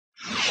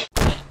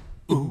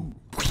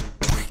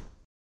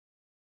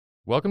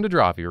Welcome to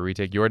Drawfee, where we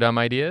take your dumb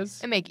ideas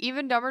and make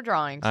even dumber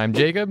drawings. I'm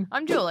Jacob.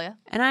 I'm Julia.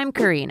 And I'm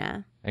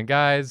Karina. And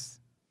guys,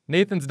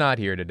 Nathan's not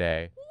here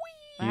today.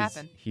 What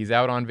happened? He's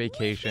out on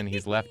vacation.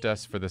 He's left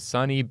us for the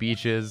sunny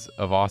beaches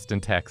of Austin,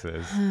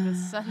 Texas. The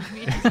sunny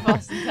beaches of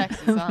Austin,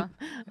 Texas, huh?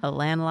 A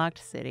landlocked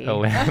city. A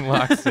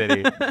landlocked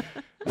city.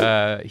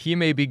 He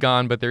may be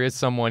gone, but there is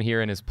someone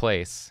here in his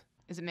place.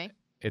 Is it me?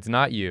 It's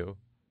not you.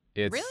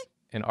 It's Really?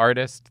 an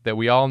artist that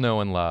we all know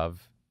and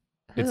love.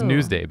 It's Who?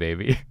 Newsday,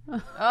 baby.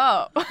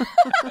 Oh.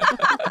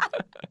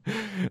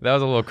 That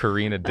was a little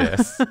Karina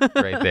diss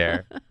right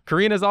there.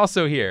 Karina's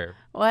also here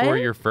What? for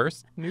your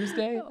first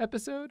Newsday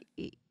episode.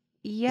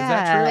 Yeah.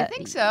 that true? I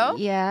think so.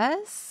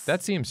 Yes.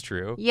 That seems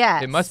true.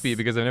 Yes. It must be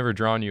because I've never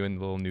drawn you in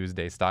the little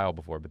Newsday style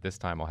before, but this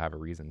time I'll have a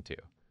reason to.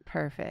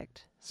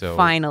 Perfect. So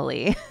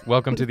Finally.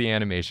 welcome to the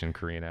animation,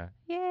 Karina.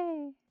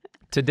 Yay.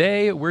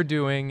 Today we're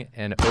doing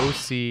an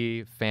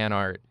OC fan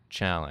art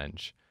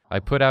challenge. I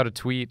put out a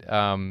tweet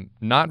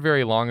not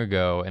very long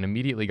ago and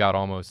immediately got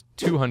almost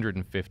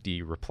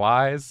 250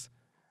 replies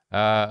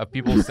of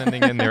people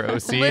sending in their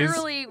OCs.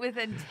 Literally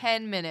within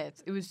 10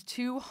 minutes, it was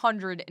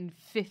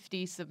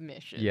 250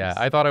 submissions. Yeah,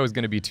 I thought I was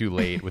going to be too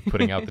late with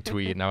putting out the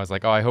tweet, and I was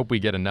like, oh, I hope we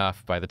get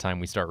enough by the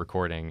time we start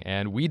recording.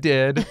 And we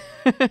did.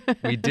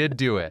 We did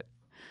do it.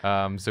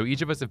 So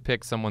each of us have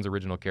picked someone's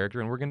original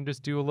character, and we're going to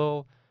just do a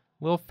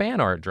little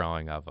fan art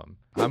drawing of them.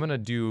 I'm going to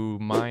do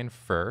mine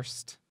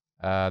first.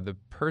 The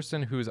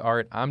person whose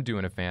art I'm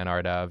doing a fan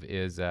art of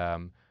is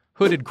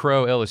Hooded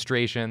Crow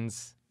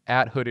Illustrations,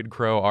 at Hooded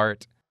Crow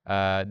Art.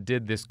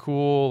 Did this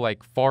cool,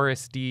 like,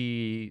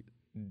 foresty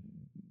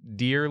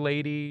deer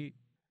lady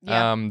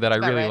that I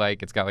really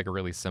like. It's got, like, a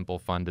really simple,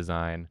 fun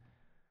design.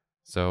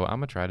 So I'm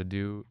gonna try to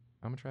do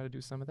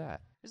some of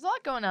that. There's a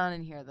lot going on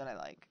in here that I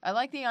like. I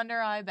like the under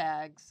eye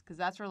bags because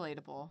that's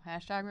relatable.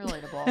 Hashtag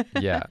relatable.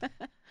 Yeah.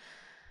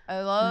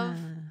 I love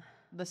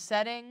the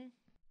setting.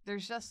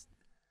 There's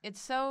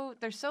so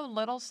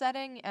little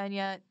setting, and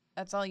yet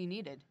that's all you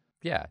needed.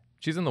 Yeah.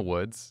 She's in the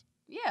woods.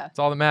 Yeah, That's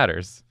all that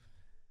matters.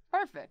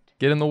 perfect.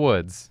 Get in the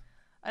woods.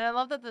 And I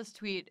love that this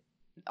tweet,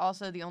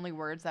 also the only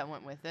words that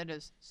went with it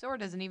is,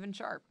 sword isn't even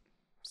sharp.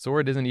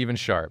 Sword isn't even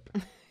sharp.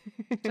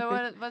 So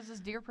what's this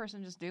deer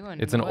person just doing?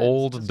 It's in an the woods?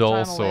 old, Just dull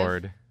trying to live?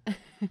 sword.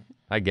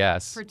 I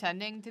guess.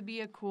 Pretending to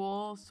be a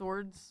cool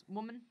swords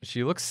woman?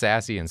 She looks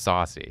sassy and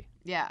saucy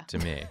Yeah. to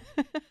me.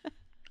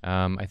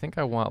 I think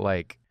I want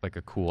like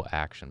a cool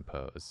action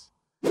pose.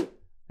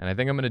 And I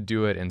think I'm going to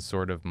do it in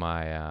sort of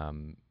my,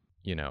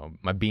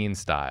 my bean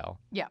style.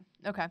 Yeah.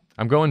 Okay.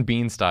 I'm going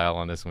bean style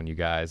on this one, you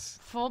guys.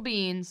 Full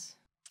beans.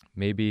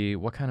 Maybe,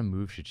 what kind of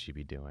move should she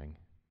be doing?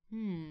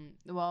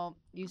 Well,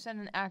 you said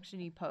an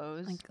action-y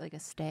pose. Like a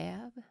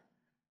stab?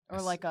 Or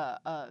like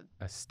a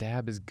A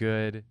stab is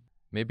good.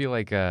 Maybe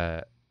like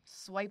a...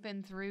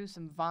 swiping through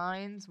some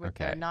vines with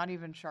Okay. their not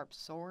even sharp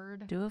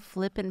sword. Do a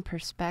flip in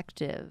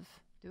perspective.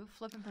 Do a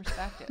flip in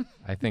perspective.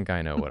 I think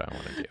I know what I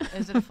want to do.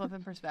 Is it a flip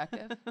in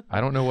perspective? I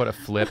don't know what a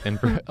flip in...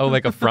 Oh,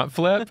 like a front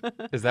flip?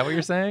 Is that what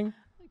you're saying?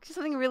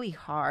 Something really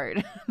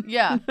hard.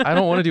 Yeah. I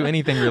don't want to do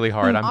anything really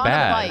hard. I'm on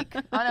bad. a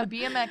bike. On a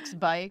BMX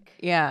bike.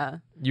 Yeah.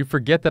 You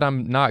forget that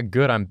I'm not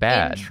good. I'm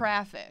bad. In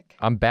traffic.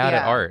 I'm bad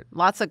at Yeah. art.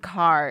 Lots of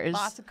cars.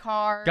 Lots of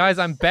cars. Guys,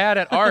 I'm bad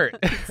at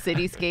art.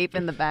 Cityscape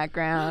in the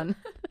background.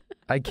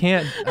 I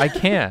can't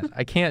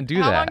do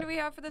How long that. do we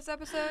have for this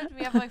episode? Do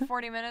we have like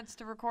 40 minutes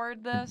to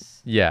record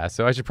this? Yeah,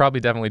 so I should probably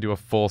definitely do a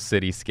full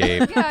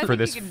cityscape Yeah, I for think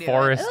this you can do it.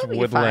 forest It'll be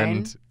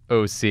woodland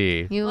OC.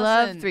 You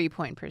love Listen.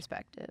 3-point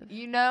perspective.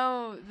 You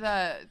know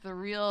that the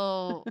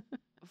real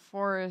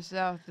forest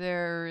out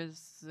there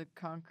is the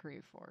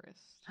concrete forest.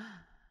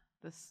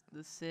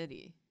 The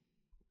city.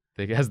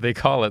 As they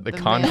call it, the The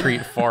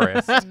concrete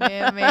forest.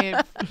 Man-made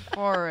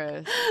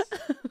forest.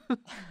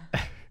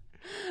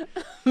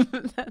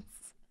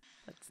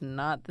 That's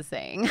not the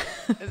saying.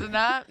 Is it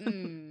not?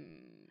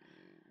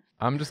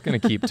 I'm just going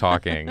to keep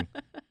talking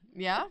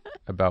Yeah?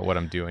 about what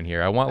I'm doing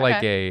here. I want like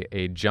Okay.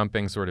 a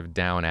jumping sort of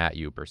down at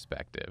you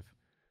perspective.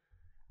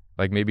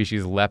 Like maybe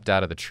she's leapt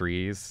out of the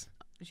trees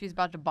She's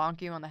about to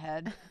bonk you on the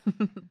head.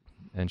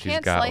 and she's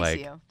Can't got slice like,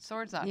 you.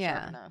 Sword's not Yeah.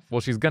 sharp enough.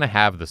 well, she's going to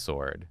have the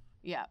sword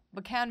Yeah,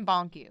 but can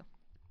bonk you.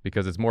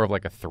 because it's more of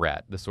like a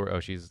threat. The sword, oh,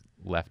 she's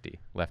lefty,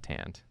 left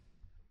hand.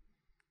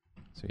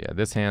 So yeah,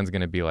 this hand's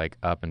going to be like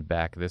up and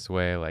back this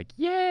way, like,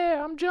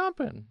 yeah, I'm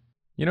jumping.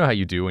 You know how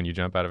you do when you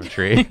jump out of a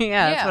tree?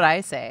 Yeah, that's Yeah. what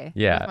I say.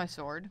 With Yeah. my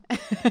sword.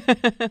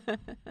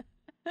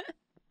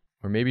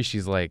 Or maybe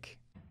she's like,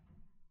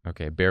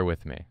 okay, bear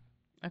with me.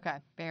 Okay,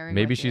 bearing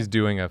Maybe with she's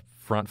doing a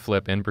front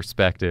flip in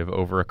perspective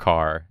over a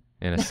car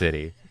in a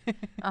city.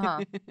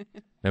 Uh-huh.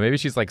 Now maybe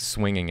she's like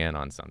swinging in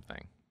on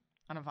something,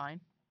 On a vine.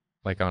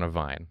 like on a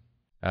vine.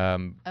 I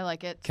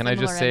like it. Can I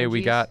just Similar say we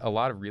energies. got a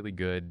lot of really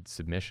good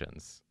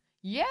submissions.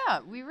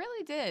 Yeah, we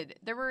really did.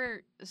 There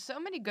were so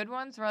many good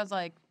ones where I was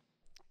like,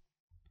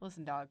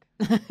 listen, dog,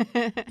 I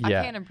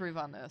Yeah. can't improve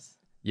on this.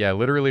 Yeah,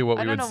 literally what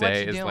I we don't would know what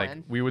say you're is like,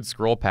 doing. we would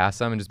scroll past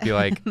them and just be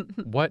like,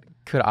 what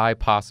could I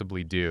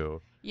possibly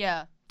do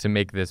Yeah. to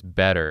make this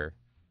better?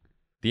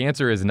 The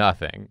answer is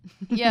nothing.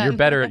 Yeah.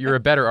 You're a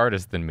better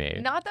artist than me.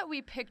 Not that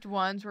we picked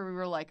ones where we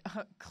were like,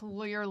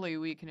 clearly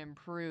we can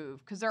improve,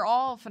 because they're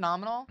all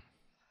phenomenal.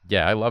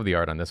 Yeah, I love the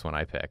art on this one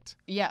I picked.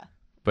 Yeah.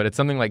 But it's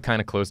something like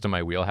kind of close to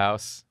my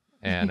wheelhouse,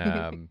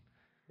 and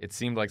it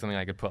seemed like something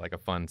I could put like a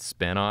fun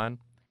spin on.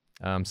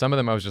 Some of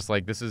them I was just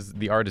like,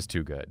 the art is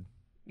too good.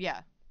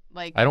 Yeah.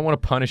 Like, I don't want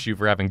to punish you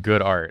for having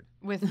good art,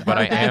 with but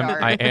I bad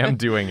art. am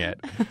doing it.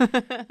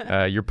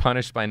 You're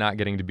punished by not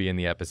getting to be in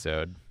the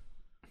episode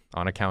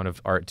on account of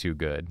art too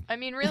good. I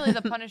mean, really,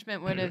 the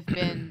punishment would have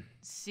been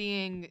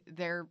seeing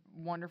their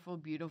wonderful,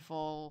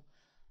 beautiful,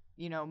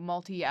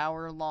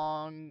 multi-hour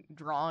long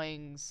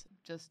drawings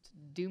just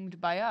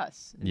doomed by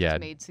us. And Yeah. just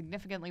made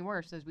significantly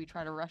worse as we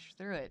try to rush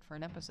through it for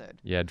an episode.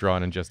 Yeah,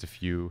 drawn in just a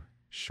few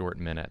short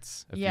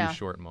minutes, Yeah. few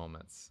short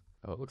moments.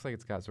 Oh, it looks like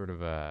it's got sort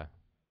of a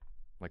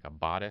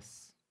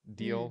bodice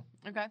deal.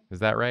 Okay. Is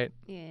that right?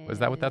 Yeah. Is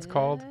that what that's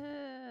called?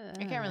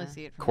 I can't really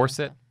see it from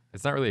Corset? here,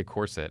 It's not really a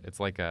corset. It's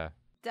like a...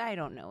 I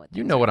don't know what.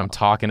 You those know are what I'm called.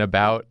 talking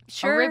about.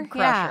 Sure. rib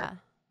crusher.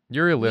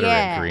 You're illiterate,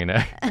 Yeah.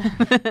 Karina.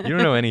 You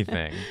don't know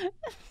anything.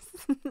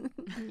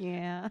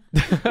 Yeah.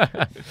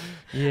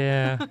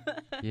 Yeah.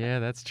 Yeah,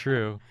 that's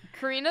true. so.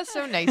 Karina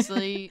so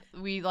nicely,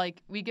 we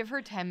give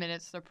her 10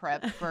 minutes to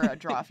prep for a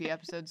Drawfee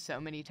episode so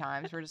many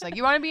times. We're just like,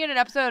 you want to be in an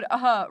episode?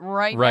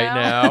 Right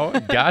now.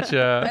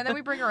 Gotcha. And then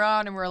we bring her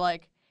on and we're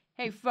like,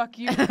 hey, fuck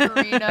you,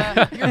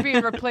 Karina. You're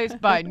being replaced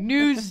by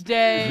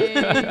Newsday.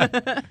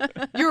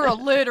 You're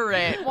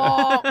illiterate.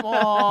 Womp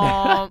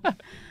womp.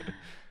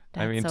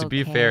 I mean, That's to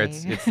be fair, okay.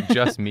 it's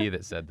just me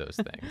that said those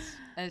things.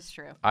 That's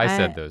true. I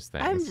said those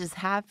things. I'm just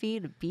happy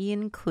to be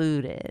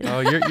included.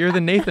 Oh, you're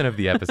the Nathan of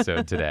the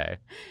episode today.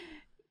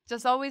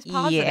 Just always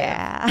positive.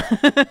 Yeah.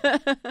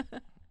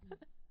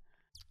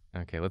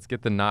 Okay, let's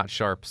get the not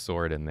sharp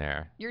sword in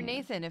there. You're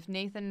Nathan if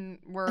Nathan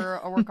were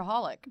a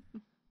workaholic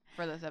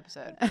for this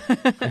episode.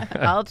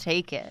 I'll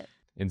take it.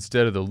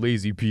 Instead of the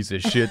lazy piece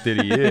of shit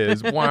that he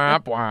is.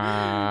 Womp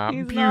womp.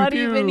 He's Pew, not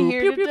pew, even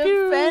here pew, to pew,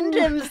 pew. defend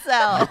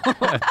himself.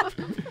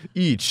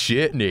 Eat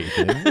shit,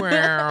 Nathan.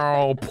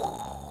 Wow.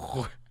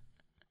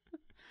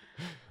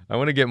 I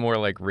want to get more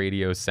like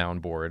radio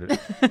soundboard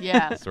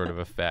Yeah. sort of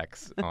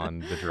effects on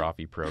the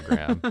Drawfee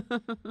program.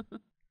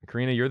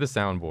 Karina, you're the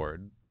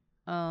soundboard.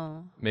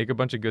 Oh, Make a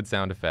bunch of good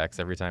sound effects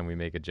every time we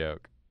make a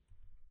joke.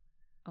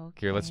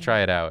 okay. Here, let's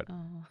try it out.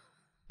 Oh.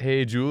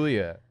 Hey,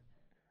 Julia,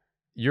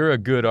 you're a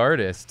good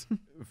artist.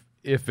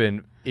 If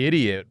an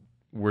idiot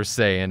were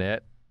saying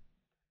it.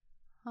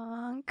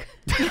 Honk.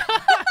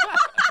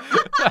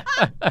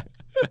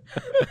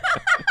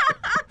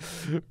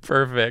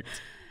 Perfect.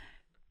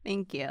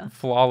 Thank you.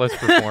 Flawless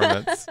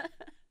performance.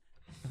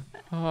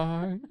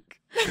 Honk.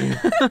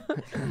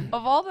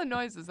 Of all the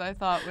noises I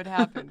thought would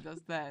happen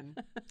just then,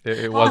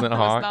 It wasn't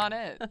honk. was not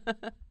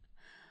it.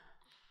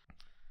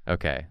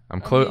 Okay,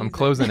 I'm Amazing.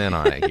 closing in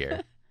on it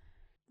here.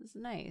 This is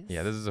nice.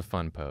 Yeah, this is a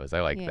fun pose.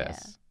 I like Yeah.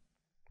 this.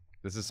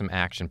 This is some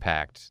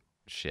action-packed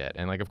shit.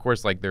 And like, of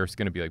course, like there's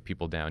gonna be like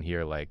people down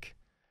here like,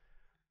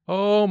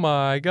 oh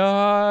my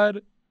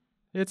god,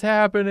 it's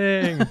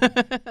happening.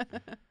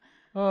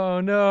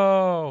 Oh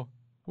no,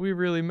 we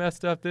really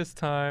messed up this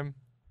time.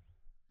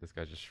 This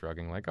guy's just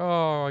shrugging like,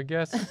 oh, I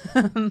guess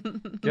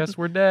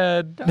we're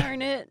dead.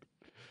 Darn it.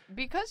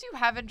 Because you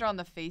haven't drawn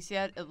the face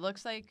yet, it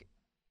looks like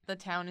the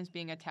town is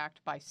being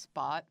attacked by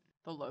Spot,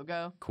 the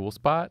logo. Cool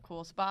Spot?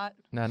 Cool Spot.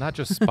 No, not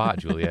just Spot,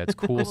 Julia. It's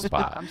Cool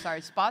Spot. I'm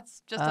sorry,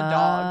 Spot's just a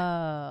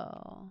dog.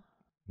 Oh.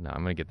 No,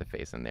 I'm gonna get the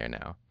face in there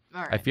now.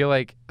 All right. I feel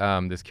like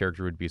this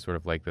character would be sort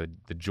of like the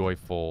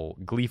joyful,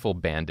 gleeful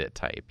bandit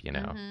type, you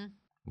know? Mhm.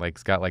 Like,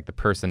 it's got like the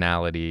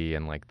personality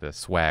and like the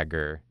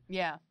swagger,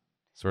 Yeah.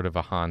 sort of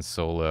a Han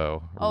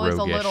Solo, Always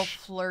roguish. a little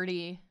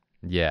flirty.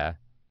 Yeah,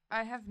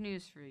 I have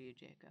news for you,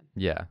 Jacob.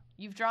 yeah.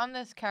 You've drawn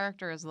this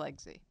character as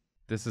Legsy.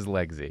 This is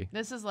Legsy.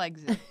 This is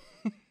Legsy.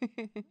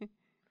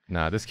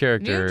 Nah, this New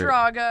character,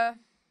 Draga,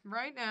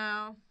 right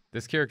now.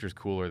 this character's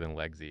cooler than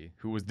Legsy,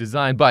 who was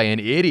designed by an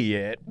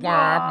idiot. Wah,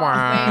 Wait,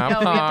 wah, no,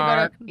 we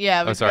have to go to.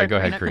 Yeah. we Oh, have to sorry, to go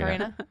ahead,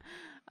 Karina.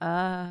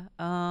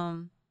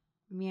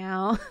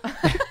 Meow.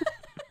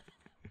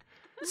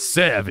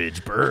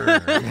 Savage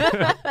bird.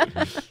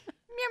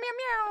 Meow meow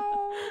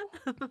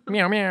meow.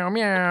 Meow, meow,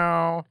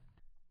 meow.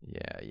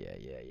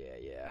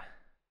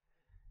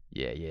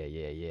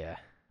 Yeah.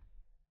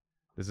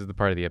 This is the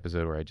part of the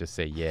episode where I just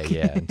say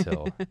yeah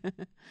until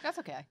That's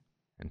okay.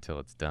 until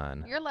it's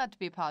done. You're allowed to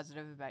be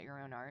positive about your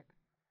own art.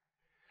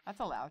 That's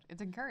allowed.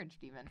 It's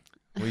encouraged even.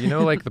 Well, you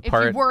know, like the If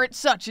part. you weren't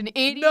such an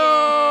idiot.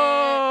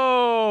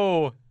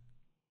 No.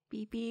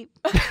 Beep beep.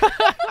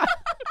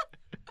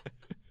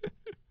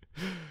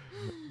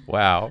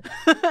 Wow.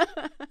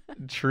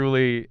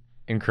 Truly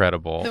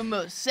incredible. The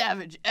most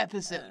savage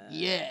episode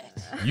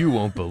yet. You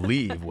won't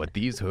believe what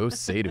these hosts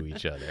say to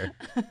each other.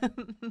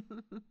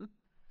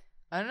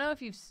 I don't know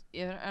if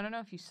I don't know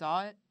if you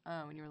saw it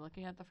when you were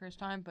looking at it the first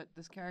time, but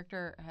this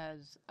character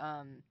has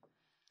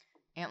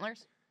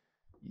antlers.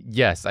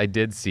 Yes, I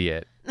did see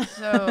it.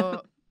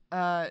 So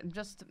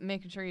Just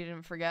making sure you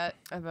didn't forget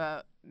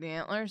about the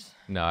antlers.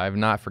 No, I've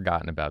not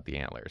forgotten about the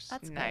antlers.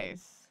 That's good.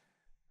 Nice.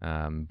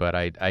 But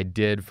I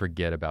did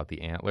forget about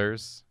the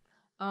antlers,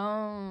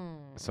 Oh.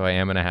 so I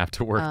am going to have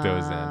to work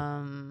those in.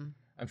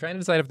 I'm trying to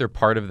decide if they're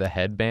part of the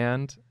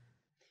headband.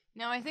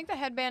 No, I think the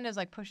headband is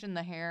like pushing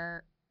the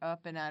hair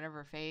up and out of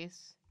her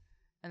face,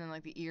 and then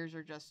like the ears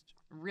are just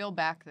real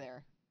back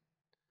there.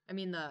 I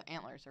mean, the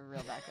antlers are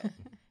real back there.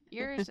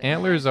 Ears.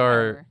 Antlers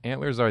whatever.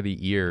 are the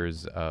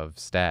ears of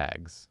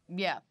stags.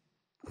 Yeah.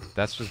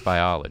 That's just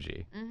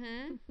biology.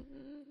 Mm-hmm.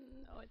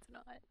 No, it's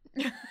not.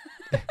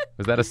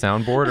 Was that a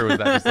soundboard or was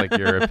that just like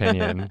your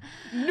opinion?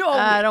 No.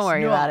 Don't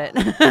worry about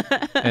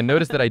it. And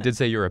notice that I did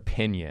say your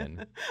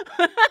opinion.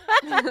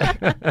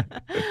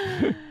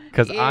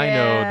 Because I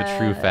know the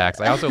true facts.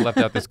 I also left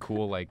out this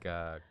cool like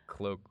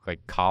cloak,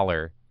 like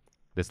collar,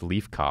 this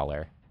leaf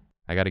collar.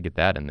 I got to get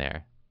that in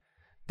there.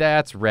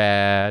 That's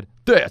rad.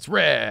 That's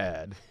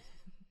rad.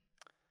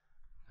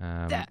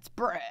 That's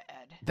Brad.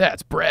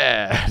 That's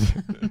Brad.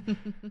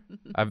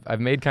 I've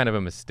made kind of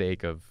a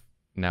mistake of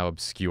now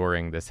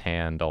obscuring this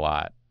hand a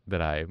lot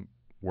that I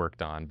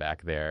worked on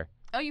back there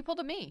Oh, you pulled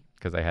a me.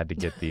 because I had to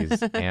get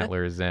these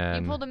antlers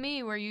in. You pulled a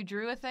me where you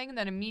drew a thing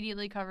that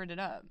immediately covered it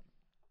up.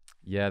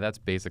 Yeah, that's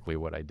basically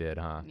what I did,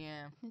 huh?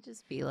 Yeah. It'd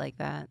just be like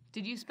that.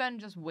 Did you spend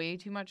just way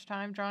too much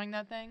time drawing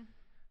that thing?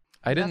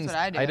 I That's didn't. what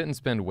I do. didn't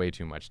spend way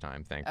too much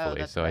time, thankfully.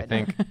 that's So what I I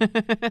think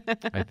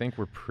did. I think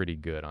we're pretty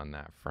good on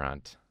that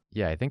front.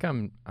 Yeah, I think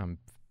I'm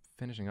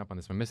finishing up on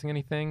this. Am I missing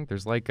anything?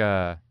 There's like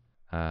a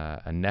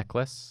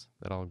necklace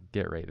that I'll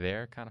get right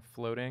there, kind of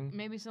floating.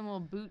 Maybe some little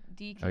boot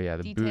Oh yeah,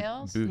 the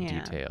details. boot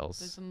Yeah. details.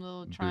 There's some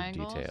little Boot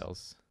triangles.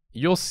 details.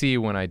 You'll see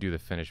when I do the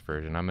finished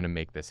version. I'm gonna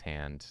make this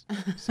hand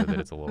so that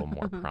it's a little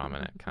more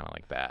prominent, kind of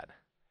like that.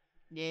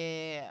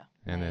 Yeah.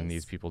 And then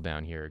these Nice. people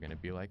down here are gonna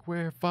be like,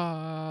 "We're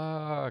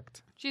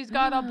fucked." She's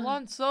got a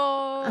blunt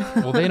sword.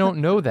 Well, they don't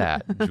know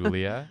that,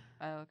 Julia.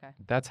 Oh, okay.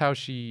 That's how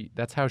she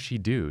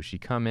do. She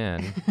come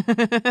in with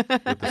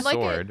the I'd like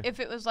sword. it if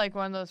it was like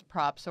one of those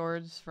prop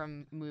swords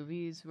from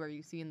movies where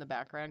you see in the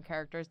background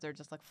characters, they're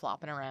just like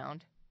flopping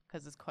around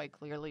because it's quite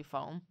clearly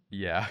foam.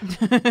 Yeah.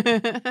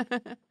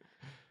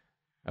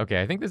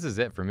 Okay, I think this is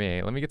it for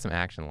me. Let me get some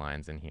action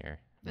lines in here.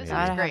 This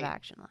maybe. is Gotta great. have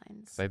action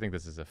lines. 'Cause I think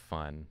this is a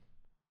fun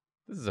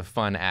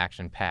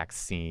action-packed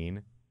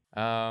scene.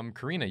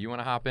 Karina, you want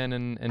to hop in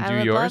and I do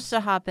would yours? love to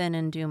hop in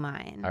and do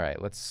mine. All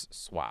right, let's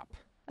swap.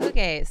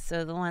 Okay,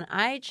 so the one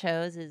I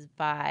chose is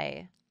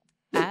by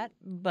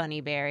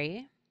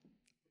 @Bunnyberry.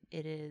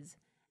 It is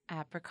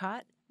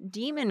Apricot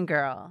Demon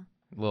Girl.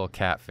 Little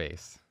cat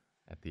face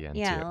at the end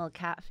Yeah, a too. little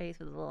cat face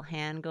with a little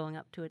hand going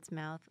up to its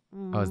mouth.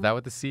 Oh, is that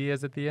what the C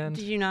is at the end?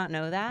 Did you not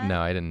know that? No,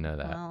 I didn't know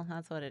that. Well,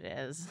 that's what it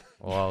is.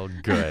 Well,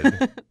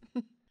 good.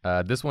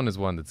 This one is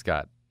one that's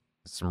got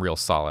some real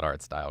solid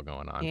art style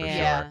going on for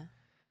Yeah. sure.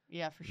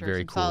 Yeah, for sure.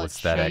 Very Some cool solid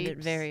aesthetic. Found it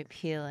shapes. very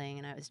appealing,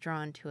 and I was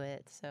drawn to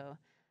it. So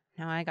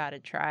now I gotta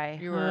try.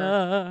 You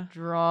were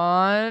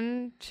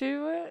drawn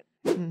to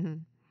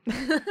it.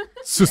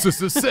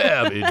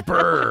 Savage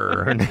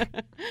burn.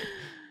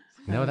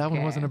 No, that one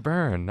Okay. wasn't a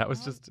burn. That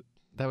was just a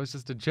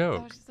That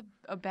joke. was just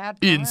a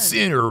bad pun.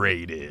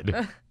 Incinerated.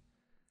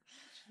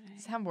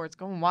 Soundboard's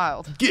going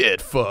wild.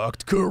 Get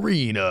fucked,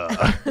 Karina.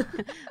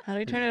 How do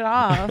we turn it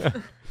off?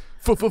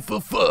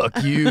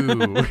 Fuck you.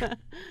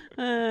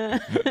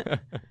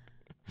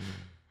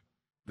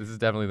 This is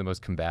definitely the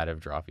most combative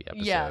Drawfee episode.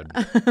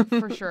 Yeah,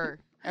 for sure.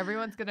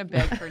 Everyone's gonna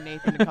beg for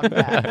Nathan to come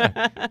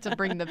back to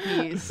bring the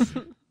peace.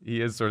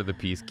 He is sort of the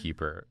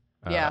peacekeeper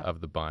Yeah. of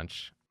the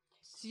bunch.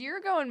 So you're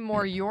going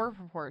more your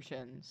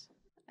proportions.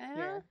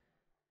 Here.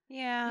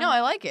 Yeah. No,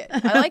 I like it.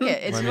 I like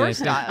it. It's Well, I mean, your I think-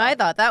 style. I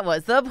thought that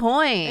was the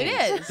point.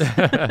 It is.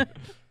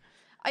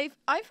 I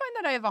find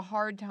that I have a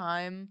hard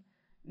time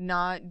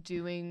not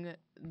doing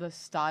the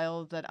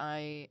style that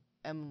I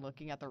am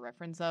looking at the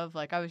reference of.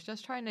 Like I was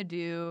just trying to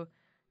do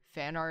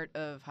fan art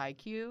of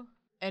Haikyuu,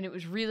 and it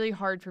was really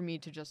hard for me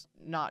to just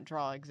not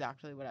draw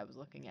exactly what I was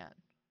looking at.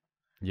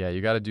 Yeah,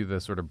 you got to do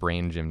the sort of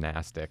brain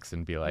gymnastics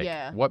and be like,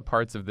 Yeah. what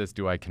parts of this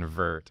do I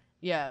convert?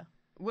 Yeah.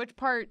 Which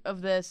part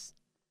of this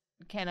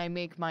can I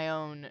make my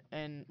own?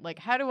 And like,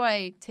 how do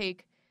I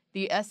take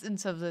the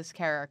essence of this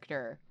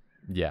character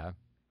Yeah,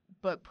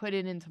 but put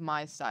it into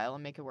my style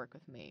and make it work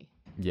with me?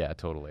 yeah,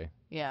 totally.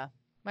 Yeah.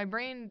 My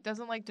brain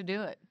doesn't like to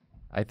do it.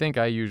 I think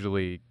I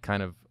usually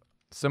kind of,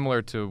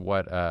 similar to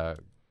what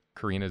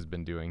Karina's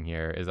been doing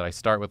here, is that I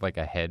start with like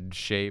a head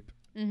shape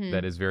Mm-hmm.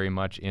 that is very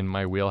much in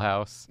my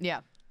wheelhouse. Yeah.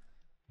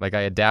 Like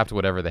I adapt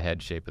whatever the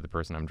head shape of the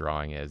person I'm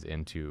drawing is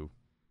into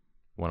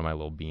one of my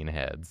little bean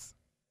heads.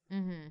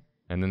 Mm-hmm.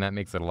 And then that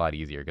makes it a lot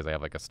easier because I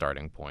have like a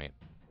starting point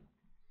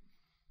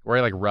where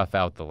I like rough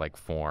out the like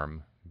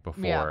form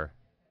before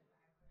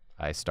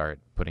I start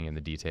putting in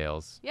the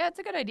details Yeah, it's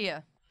a good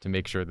idea. to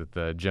make sure that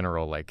the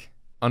general like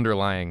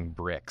underlying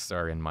bricks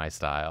are in my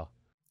style.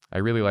 I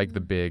really like the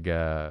big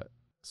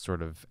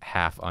sort of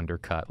half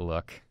undercut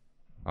look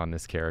on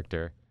this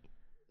character.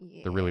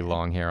 The really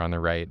long hair on the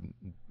right,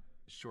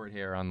 short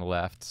hair on the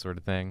left sort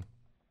of thing.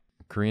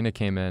 Karina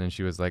came in and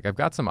she was like, I've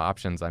got some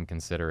options I'm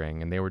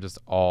considering, and they were just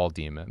all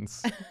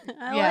demons.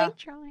 I Yeah. like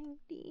drawing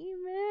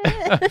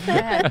demons. It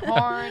had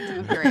horns. It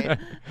was great.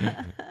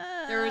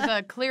 There was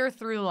a clear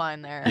through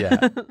line there.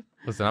 Yeah.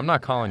 Listen, I'm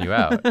not calling you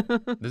out.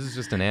 This is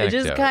just an It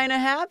anecdote. just kind of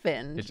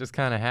happened. It just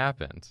kind of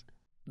happened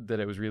that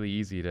it was really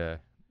easy to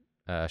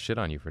shit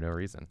on you for no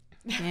reason.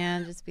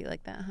 Yeah, just be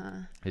like that, huh?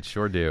 It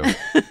sure do.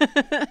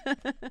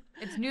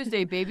 It's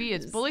Newsday, baby.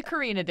 It's Bully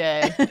Karina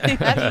Day.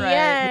 That's right.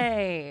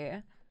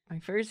 Yay! My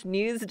first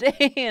news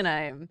day, and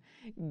I'm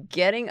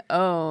getting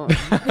owned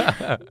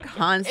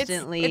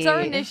constantly. It's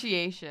our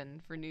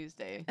initiation for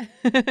Newsday.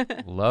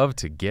 Love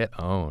to get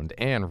owned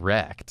and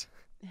wrecked.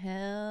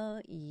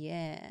 Hell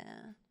yeah.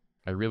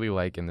 I really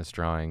like in this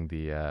drawing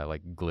the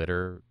like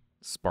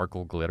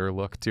sparkle glitter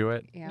look to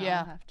it. Yeah,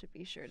 I'll have to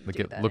be sure to Like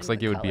do it that looks in like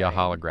the it would be a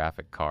coloring.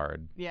 holographic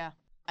card. Yeah.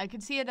 I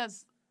could see it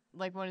as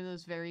like one of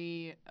those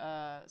very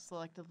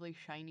selectively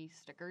shiny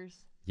stickers.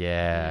 Yeah,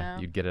 Yeah.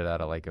 you'd get it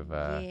out of like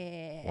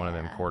Yeah. one of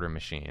them quarter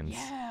machines.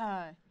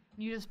 Yeah.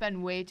 You just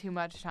spend way too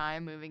much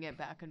time moving it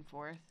back and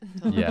forth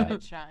to let Yeah.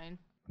 it shine.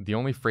 The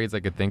only phrase I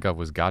could think of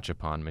was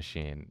gachapon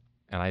machine,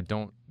 and I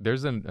don't.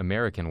 There's an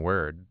American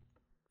word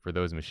for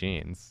those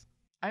machines.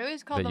 I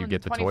always call That them you the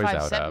get the toys 25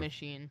 out cent of.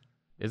 machine.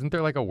 Isn't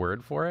there like a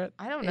word for it?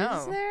 I don't know.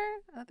 Is there?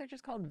 I thought they're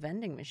just called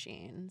vending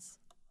machines.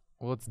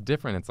 Well, it's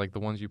different. It's like the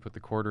ones you put the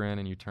quarter in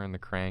and you turn the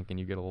crank and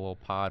you get a little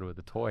pod with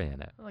a toy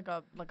in it. Like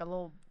a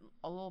little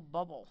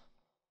bubble.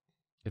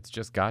 It's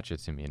just gotcha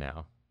to me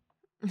now.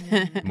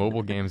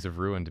 Mobile games have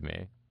ruined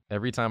me.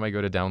 Every time I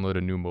go to download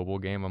a new mobile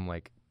game, I'm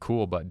like,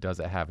 cool, but does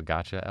it have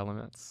gotcha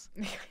elements?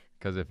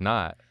 Because if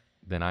not,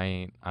 then I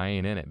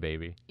ain't in it,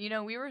 baby. You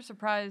know, we were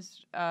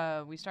surprised.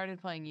 We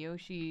started playing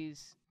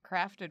Yoshi's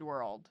Crafted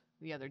World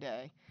the other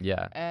day,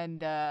 Yeah.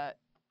 and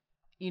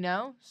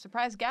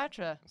surprise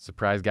gacha.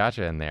 Surprise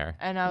gotcha in there.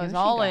 And I was Yoshi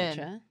all in.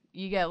 gotcha.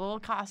 You get little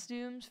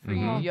costumes for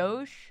Mhm.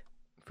 Yosh.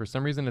 For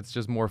some reason, it's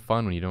just more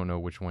fun when you don't know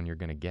which one you're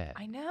going to get.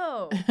 I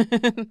know.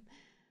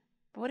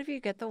 But what if you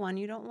get the one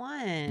you don't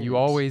want? You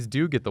always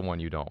do get the one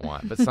you don't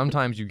want, but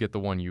sometimes you get the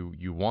one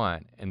you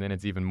want, and then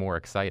it's even more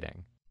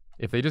exciting.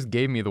 If they just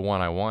gave me the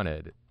one I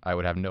wanted, I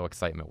would have no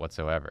excitement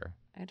whatsoever.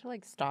 I had to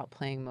like stop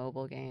playing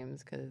mobile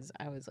games because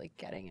I was like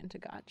getting into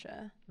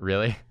gotcha.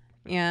 Really?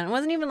 Yeah, and it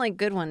wasn't even like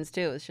good ones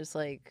too. It's just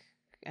like,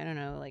 I don't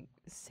know, like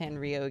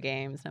Sanrio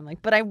games. And I'm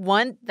like, but I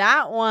want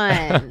that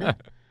one.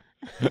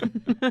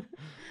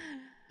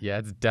 Yeah,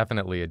 it's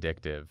definitely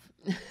addictive,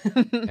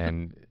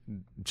 and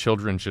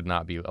children should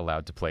not be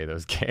allowed to play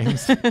those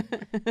games.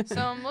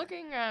 So I'm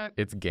looking at.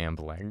 It's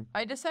gambling.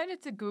 I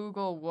decided to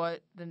Google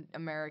what the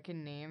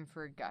American name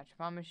for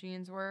gachapon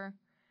machines were,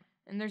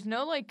 and there's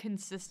no like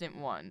consistent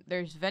one.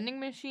 There's vending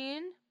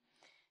machine.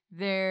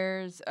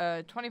 There's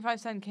a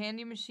 25-cent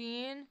candy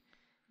machine.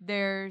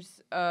 There's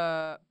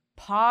a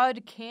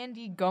pod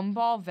candy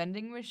gumball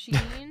vending machine.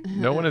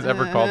 No one has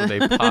ever called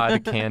it a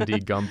pod candy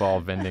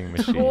gumball vending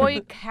machine. Toy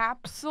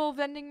capsule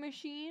vending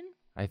machine.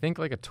 I think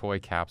like a toy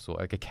capsule,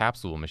 like a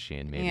capsule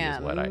machine, maybe yeah,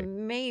 is what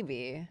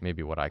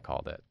maybe what I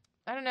called it.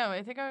 I don't know.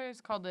 I think I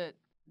always called it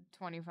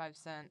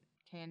 25-cent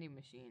candy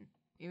machine,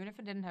 even if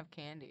it didn't have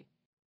candy.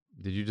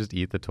 Did you just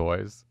eat the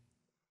toys?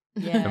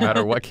 Yeah. No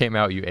matter what came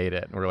out, you ate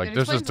it. And we're like, It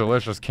this is explains-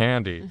 delicious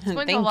candy. Explains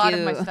a Thank lot of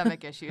my you.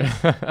 stomach issues.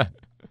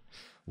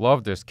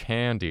 Love this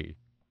candy.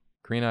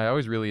 Karina, I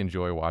always really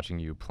enjoy watching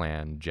you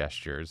plan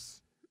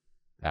gestures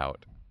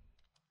out.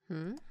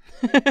 Hmm?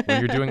 When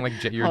you're doing like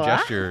your What?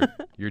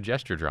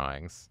 gesture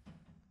drawings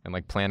and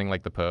like planning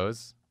like the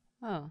pose.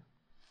 Oh.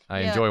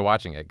 I Yeah. enjoy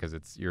watching it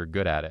because you're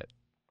good at it.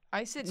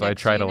 I sit So I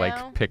next try to to you like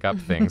now. pick up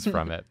things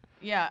from it.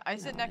 Yeah, I I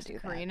sit wanna next to do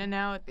that. Karina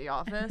now at the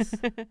office,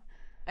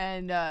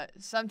 and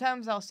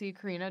sometimes I'll see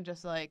Karina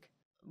just like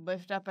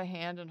lift up a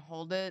hand and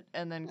hold it,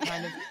 and then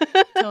kind of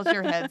tilt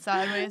your head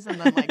sideways, and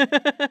then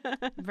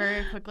like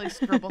very quickly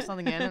scribble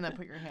something in, and then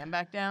put your hand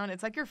back down.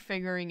 It's like you're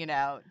figuring it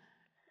out.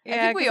 I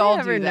think we 'cause all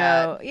never do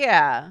that. know.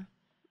 Yeah.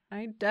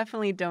 I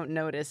definitely don't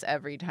notice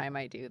every time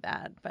I do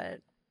that,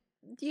 but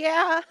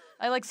yeah.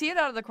 I like see it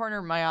out of the corner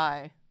of my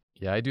eye.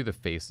 Yeah, I do the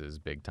faces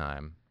big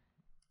time.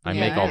 I Yeah,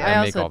 make all I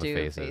I make also all the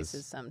do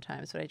faces.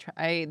 sometimes, but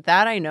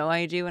I know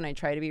I do, and I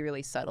try to be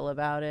really subtle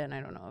about it, and I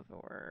don't know if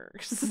it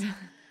works.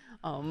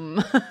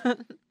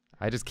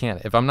 I just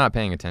can't. If I'm not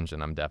paying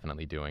attention, I'm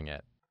definitely doing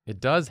it. It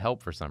does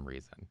help for some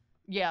reason.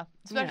 Yeah,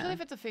 especially Yeah.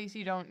 if it's a face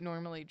you don't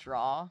normally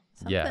draw,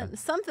 Yeah.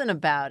 something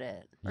about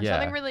it. or Yeah.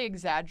 something really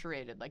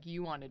exaggerated, like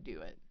you want to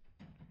do it.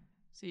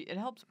 See, it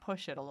helps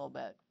push it a little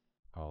bit.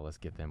 Oh, let's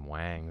get them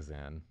wangs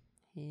in.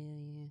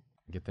 Hell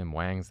Get them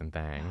wangs and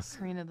things.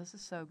 Karina, this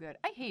is so good.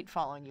 I hate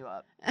following you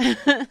up.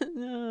 yeah.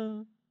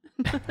 No.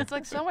 It's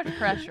like so much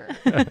pressure.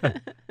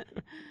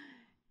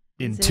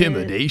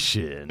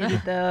 Intimidation.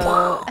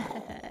 Though.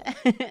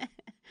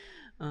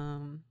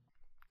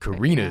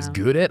 Karina's Yeah.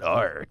 good at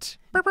art.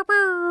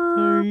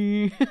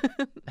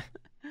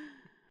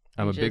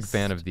 I'm a big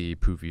fan just- of the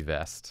poofy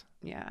vest.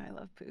 Yeah, I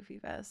love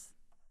poofy vests.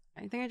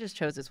 I think I just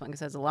chose this one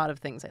because it has a lot of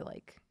things I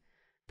like.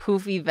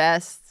 Poofy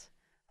vest,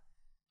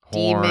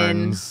 demon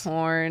Horns.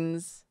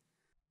 horns.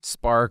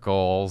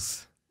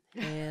 Sparkles.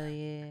 Hell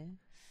yeah.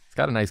 It's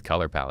got a nice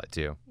color palette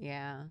too.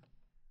 Yeah.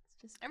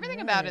 It's just Everything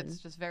good. about it's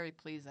just very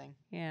pleasing.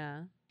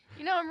 Yeah.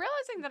 You know, I'm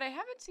realizing that I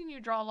haven't seen you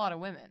draw a lot of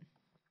women.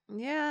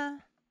 Yeah.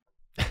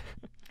 I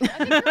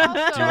think you're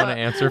also Do you want to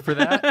answer for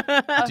that?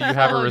 Do you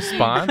have a fellow dude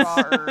response?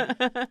 drawer.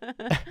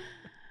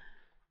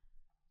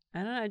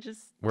 I don't know. It just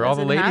Where all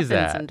the doesn't ladies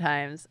happen at?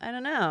 Sometimes. I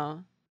don't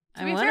know.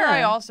 To be fair,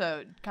 I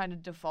also kind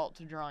of default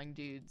to drawing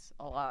dudes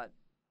a lot.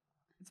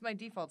 It's my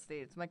default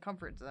state. It's my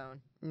comfort zone.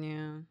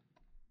 Yeah.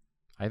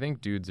 I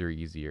think dudes are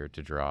easier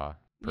to draw,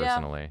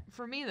 personally. Yeah,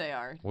 for me, they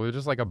are. Well, they're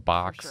just like a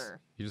box. sure.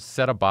 You just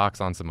set a box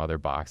on some other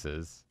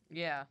boxes.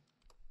 Yeah.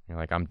 You're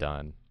like, I'm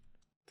done.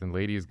 Then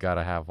ladies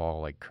gotta have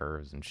all like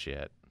curves and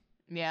shit.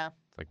 Yeah.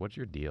 It's like, what's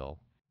your deal?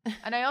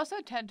 And I also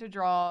tend to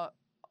draw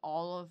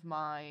all of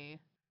my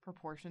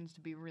proportions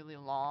to be really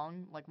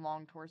long, like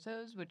long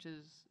torsos, which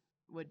is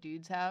what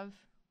dudes have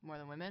more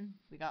than women.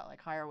 We got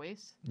like higher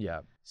waists. Yeah.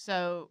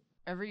 So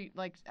I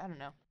don't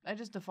know. I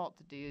just default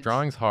to dudes.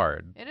 Drawing's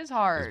hard. It is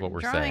hard. Is what we're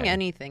Drawing saying.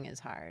 anything is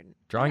hard.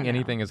 Drawing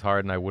anything is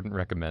hard, and I wouldn't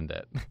recommend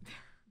it.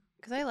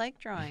 Because I like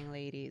drawing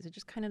ladies. It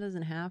just kind of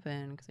doesn't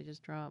happen because I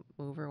just draw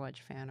Overwatch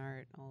fan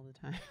art all the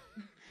time.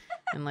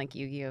 And like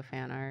Yu-Gi-Oh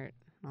fan art.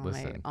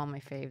 Listen. All my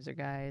faves are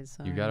guys.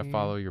 You gotta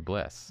follow your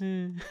bliss.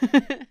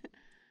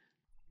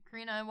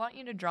 Karina, I want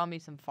you to draw me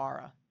some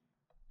Farah.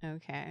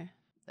 Okay.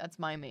 That's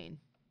my main.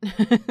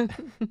 That's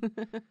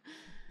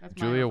my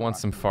Julia wants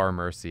some philosophy. Far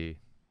Mercy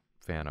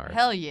fan art.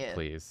 Hell yeah.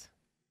 Please.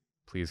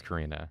 Please,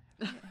 Karina.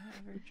 Have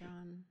I ever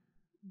drawn?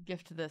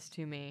 Gift this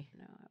to me.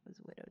 No, it was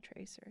Widow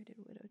Tracer. I did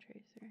Widow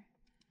Tracer.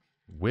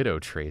 Widow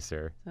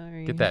Tracer.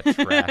 Sorry. Get that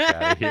trash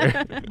out of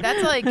here.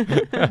 That's like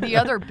the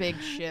other big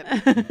ship.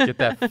 Get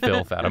that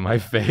filth out of my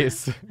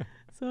face.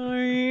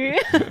 Sorry.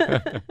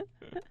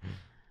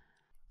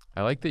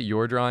 I like that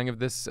your drawing of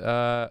this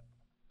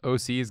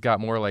OC's got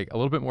more like a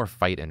little bit more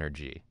fight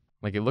energy.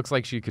 Like it looks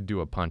like she could do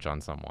a punch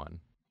on someone.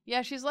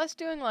 Yeah, she's less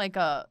doing like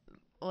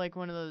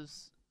one of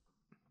those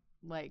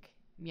like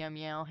meow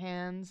meow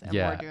hands and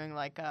Yeah. more doing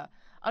like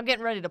I'm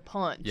getting ready to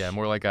punch. Yeah,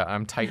 more like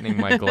I'm tightening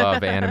my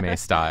glove anime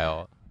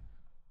style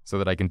so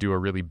that I can do a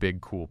really big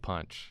cool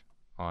punch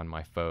on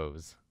my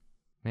foes.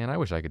 Man, I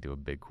wish I could do a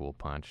big cool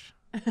punch.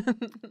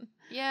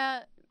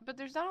 Yeah, but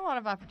there's not a lot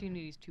of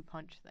opportunities to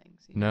punch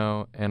things. You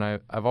know? No, and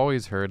I've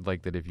always heard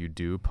like that if you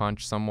do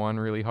punch someone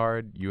really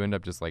hard, you end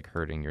up just like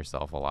hurting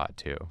yourself a lot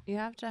too. You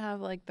have to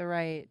have like the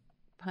right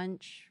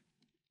punch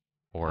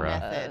Or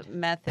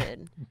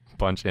method.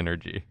 punch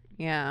energy.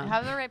 Yeah.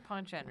 Have the right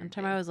punch energy. One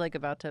time I was like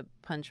about to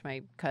punch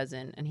my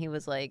cousin and he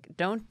was like,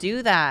 "Don't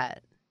do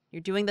that.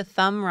 You're doing the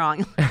thumb wrong.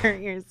 You'll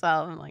hurt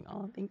yourself." I'm like,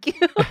 "Oh, thank you."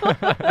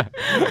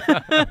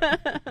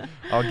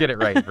 I'll get it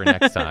right for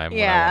next time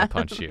when I want to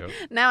punch you.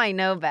 Now I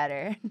know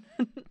better.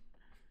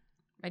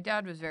 My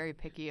dad was very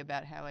picky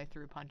about how I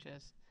threw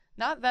punches.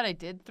 Not that I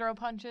did throw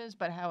punches,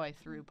 but how I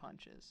threw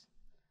punches.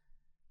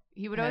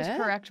 He would always What?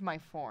 correct my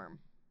form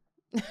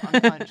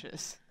on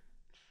punches.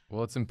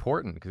 Well, it's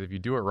important because if you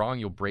do it wrong,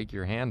 you'll break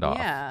your hand off.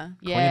 Yeah.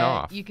 Yeah,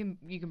 off. you can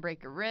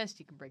break your wrist,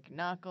 you can break your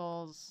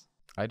knuckles.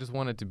 I just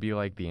want it to be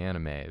like the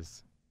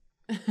animes,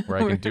 where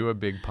I can do a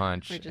big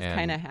punch. It just and...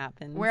 kind of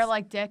happens. Where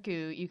like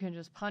Deku, you can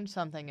just punch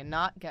something and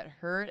not get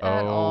hurt at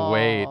Oh, all.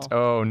 wait.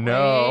 Oh,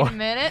 no. Wait a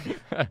minute.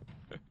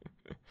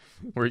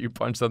 Where you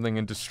punch something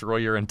and destroy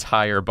your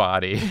entire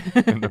body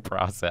in the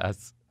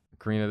process.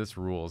 Karina, this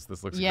rules.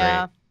 This looks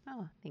Yeah. great.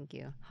 Oh, thank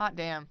you. Hot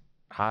damn.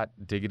 Hot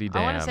diggity I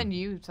want damn. to send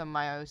you some of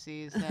my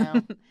OCs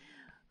now.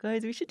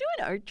 Guys, we should do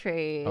an art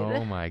trade.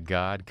 Oh my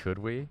God, could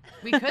we?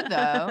 We could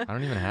though. I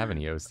don't even have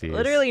any OCs.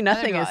 Literally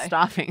nothing do is I.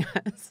 stopping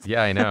us.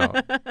 Yeah, I know.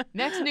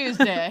 Next news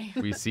day.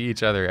 We see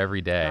each other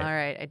every day. All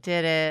right, I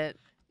did it.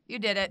 You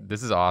did it.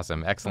 This is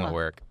awesome. Excellent Oh,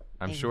 work.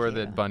 I'm thank sure you.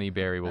 that Bunny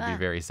Berry will be Ah.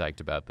 very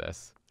psyched about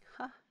this.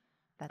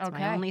 That's Okay.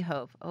 my only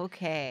hope.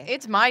 Okay.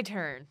 It's my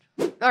turn.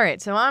 All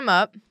right, so I'm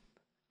up,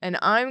 and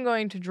I'm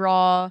going to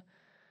draw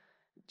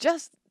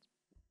just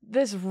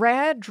this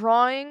rad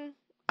drawing.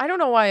 I don't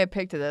know why I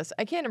picked this.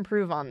 I can't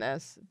improve on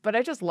this, but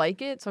I just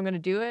like it, so I'm going to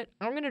do it.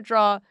 I'm going to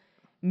draw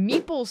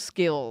Meeple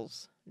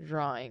Skills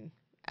drawing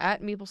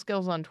at Meeple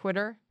Skills on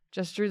Twitter.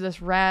 Just drew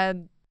this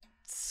rad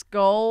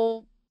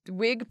skull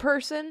wig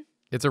person.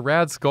 It's a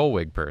rad skull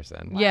wig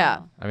person. Yeah.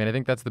 Wow. I mean, I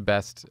think that's the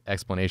best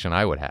explanation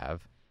I would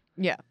have.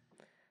 Yeah.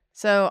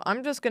 So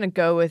I'm just going to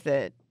go with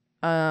it.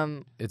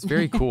 It's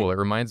very cool. It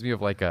reminds me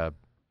of like a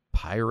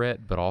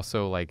pirate, but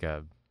also like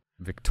a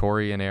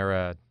Victorian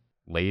era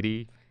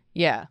lady.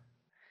 Yeah.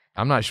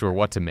 I'm not sure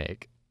what to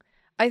make.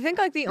 I think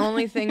like the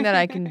only thing that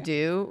I can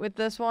do with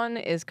this one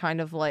is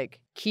kind of like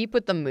keep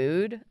with the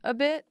mood a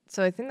bit.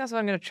 So I think that's what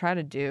I'm going to try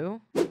to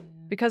do.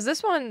 Because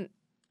this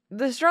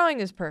drawing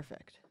is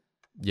perfect.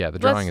 Yeah, the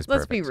drawing is perfect.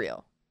 Let's be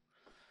real.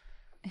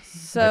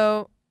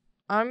 So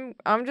I'm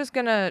just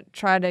going to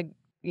try to,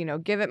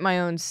 give it my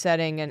own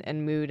setting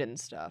and mood and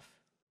stuff.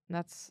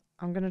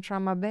 I'm going to try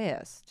my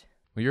best.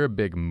 Well, you're a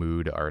big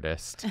mood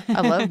artist.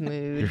 I love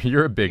mood.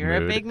 You're a big You're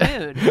mood. a big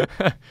mood.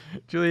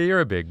 Julia,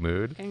 you're a big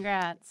mood.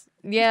 Congrats.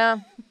 Yeah.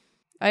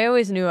 I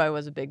always knew I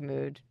was a big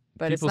mood.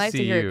 but it's People nice to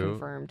see hear it you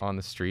confirmed. on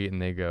the street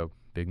and they go,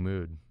 big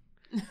mood.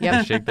 Yep.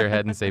 They shake their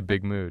head and say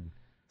big mood.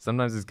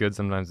 Sometimes it's good,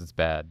 sometimes it's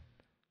bad.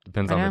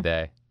 Depends I on the know.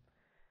 day.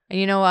 And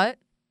you know what?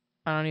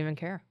 I don't even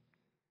care.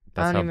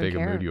 That's I how don't even big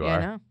care. a mood you Yeah, are.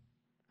 I know.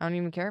 I don't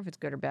even care if it's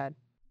good or bad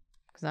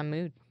because I'm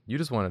mood. You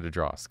just wanted to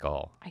draw a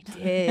skull. I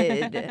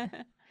did.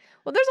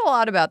 Well, there's a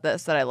lot about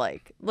this that I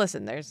like.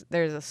 Listen, there's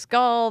a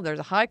skull, there's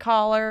a high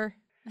collar.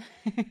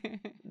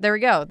 There we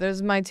go.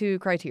 There's my 2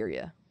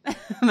 criteria.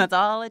 That's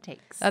all it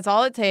takes. That's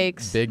all it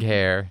takes. Big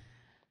hair.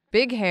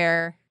 Big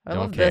hair. I Don't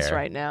love this care.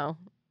 right now.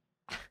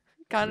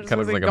 Kind of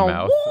Kinda looks like a going,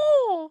 mouth.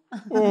 Whoa!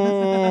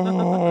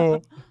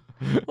 Oh.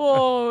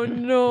 Oh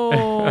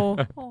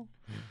no.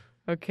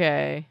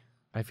 Okay.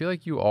 I feel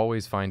like you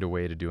always find a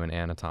way to do an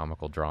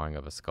anatomical drawing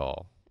of a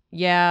skull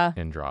Yeah,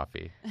 in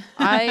Drawfee.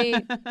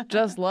 I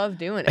just love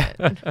doing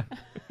it.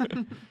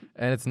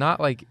 And it's not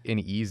like an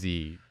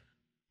easy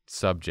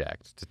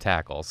subject to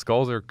tackle.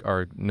 Skulls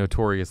are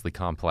notoriously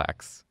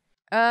complex.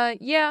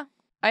 Yeah.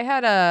 I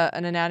had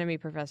an anatomy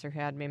professor who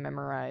had me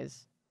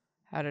memorize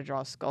how to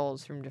draw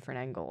skulls from different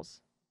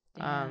angles.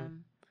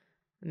 Damn.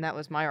 And that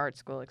was my art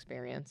school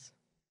experience.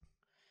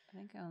 I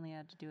think I only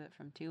had to do it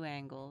from 2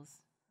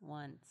 angles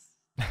once.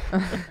 Or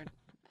a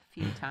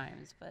few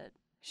times, but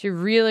She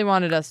really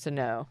wanted us to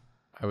know.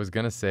 I was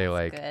going to say,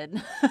 like,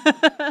 good.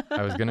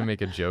 I was going to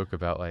make a joke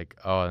about, like,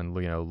 oh, and,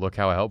 you know, look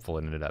how helpful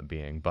it ended up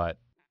being. But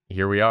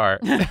here we are.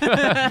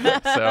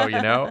 So,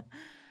 you know.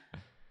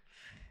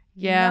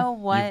 Yeah. You know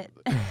what?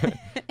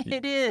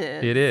 It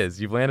is. It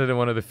is. You've landed in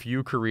one of the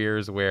few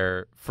careers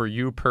where, for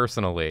you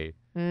personally,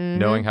 Mhm.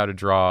 knowing how to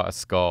draw a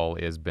skull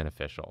is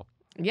beneficial.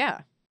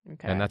 Yeah.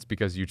 Okay. And that's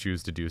because you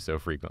choose to do so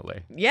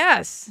frequently.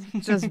 Yes.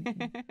 Just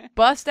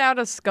bust out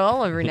a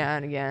skull every now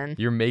and again.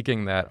 You're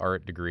making that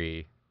art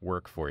degree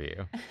work for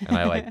you. And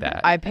I like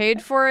that. I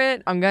paid for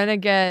it. I'm going to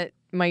get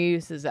my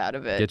uses out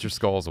of it. Get your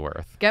skull's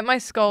worth. Get my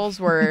skull's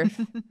worth.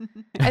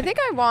 I think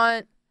I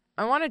want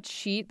to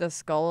cheat the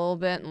skull a little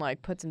bit and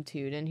like put some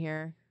toot in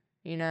here,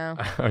 you know?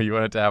 You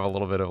want it to have a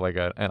little bit of like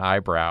an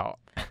eyebrow,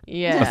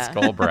 Yeah. a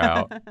skull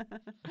brow.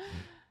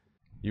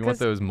 You want 'Cause-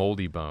 those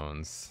moldy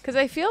bones. Because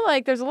I feel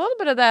like there's a little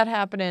bit of that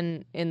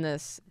happening in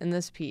this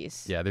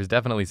piece. Yeah, there's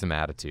definitely some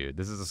attitude.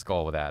 This is a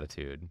skull with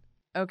attitude.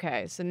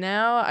 Okay, so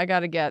now I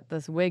got to get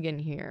this wig in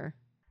here.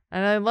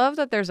 And I love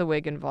that there's a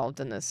wig involved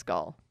in this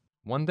skull.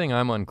 One thing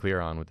I'm unclear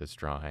on with this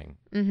drawing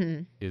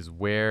Mm-hmm. is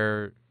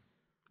where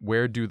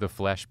do the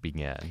flesh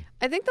begin?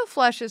 I think the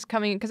flesh is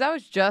coming, because I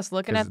was just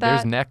looking 'Cause at that.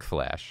 there's neck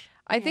flesh.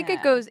 I think it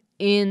Yeah. goes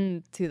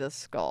into the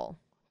skull,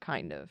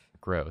 kind of.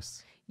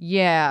 Gross.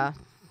 Yeah.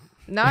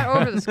 Not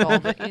over the skull,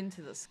 but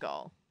into the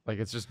skull. Like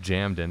it's just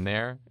jammed in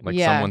there. Like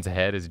Yeah. someone's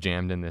head is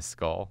jammed in this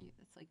skull.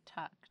 It's like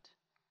tucked.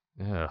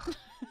 Ugh.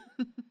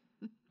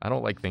 I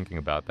don't like thinking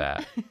about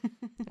that.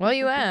 Well,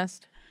 you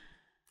asked.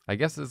 I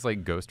guess it's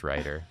like Ghost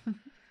Rider. A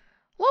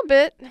little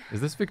bit.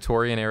 Is this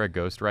Victorian era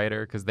Ghost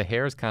Rider? Because the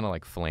hair is kind of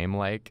like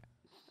flame-like.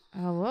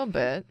 A little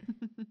bit.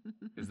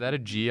 Is that a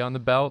G on the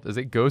belt? Is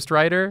it Ghost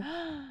Rider?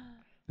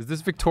 Is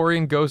this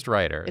Victorian Ghost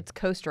Rider? It's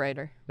Coast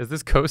Rider. Is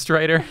this Coast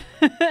Rider?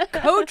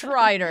 Coach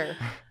Rider.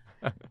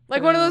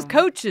 Like one of those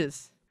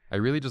coaches. I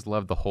really just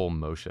love the whole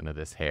motion of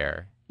this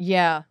hair.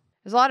 Yeah.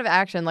 There's a lot of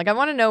action. Like, I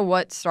want to know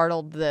what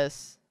startled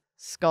this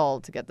skull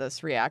to get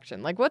this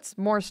reaction. Like, what's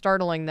more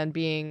startling than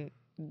being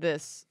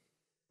this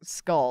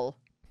skull?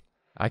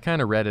 I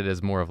kind of read it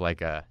as more of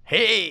like a,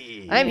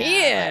 hey, I'm Like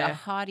here. a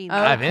haughty. Oh.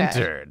 I've Okay.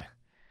 entered.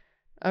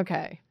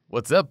 Okay.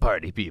 What's up,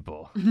 party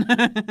people?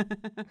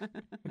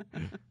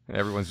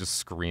 Everyone's just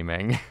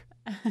screaming.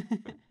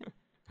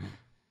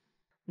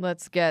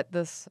 Let's get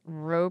this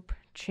rope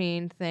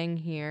chain thing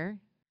here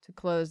to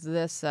close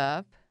this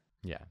up.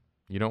 Yeah.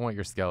 You don't want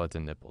your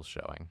skeleton nipples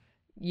showing.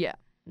 Yeah.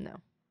 No.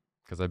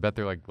 Because I bet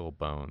they're like little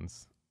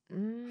bones.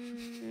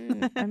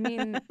 I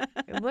mean,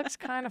 it looks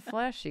kind of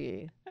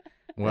fleshy.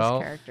 Well,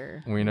 this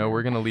character. we know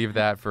we're going to leave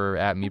that for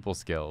at Meeple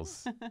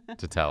Skills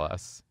to tell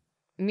us.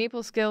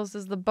 Meeple Skills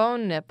is the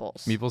bone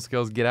nipples. Meeple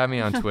Skills, get at me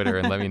on Twitter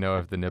and let me know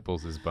if the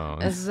nipples is This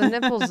bones. is the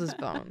nipples is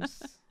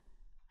bones.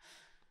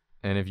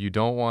 And if you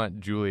don't want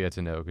Julia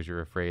to know because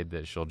you're afraid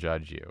that she'll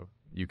judge you,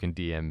 you can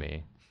DM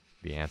me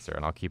the answer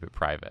and I'll keep it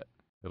private.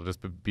 It'll just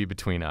be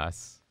between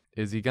us.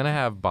 Is he going to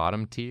have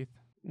bottom teeth?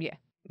 Yeah.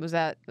 Was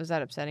that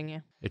upsetting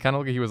you? It kind of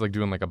looked like he was like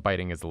doing like a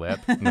biting his lip.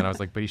 And then I was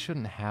like, but he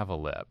shouldn't have a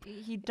lip.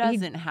 He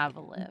doesn't have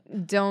a lip.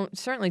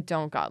 Certainly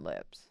don't got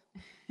lips.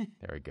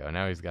 There we go.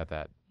 Now he's got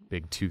that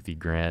big toothy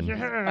grin. He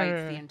just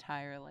bites the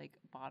entire like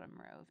bottom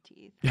row of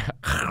teeth.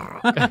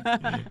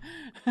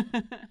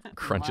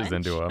 Crunches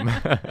Munch. into him.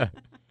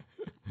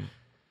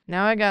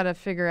 Now I gotta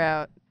figure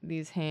out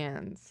these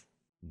hands.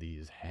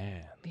 These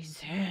hands. These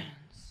hands.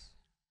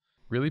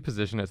 Really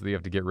position it so that you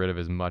have to get rid of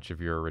as much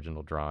of your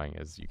original drawing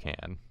as you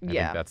can. I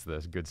Yeah. think that's the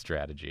good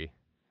strategy.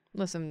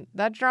 Listen,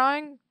 that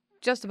drawing,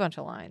 just a bunch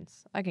of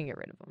lines. I can get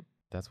rid of them.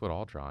 That's what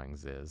all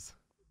drawings is.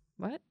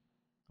 What?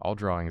 All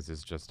drawings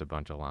is just a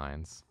bunch of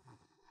lines.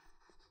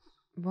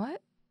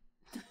 What?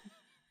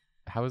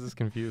 How is this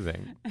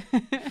confusing?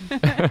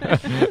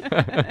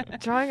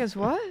 Drawing is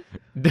what?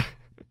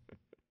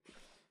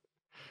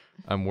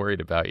 I'm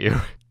worried about you.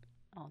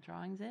 All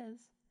drawings is.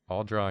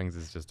 All drawings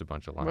is just a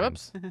bunch of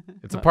lines. Whoops.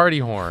 It's a party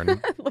horn.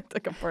 It looked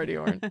like a party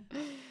horn.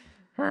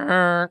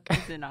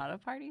 Is it not a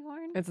party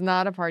horn? It's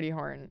not a party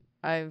horn.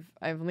 I've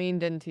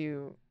leaned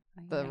into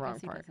the wrong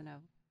guess he part. doesn't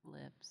have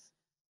lips.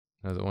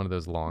 Is it one of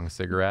those long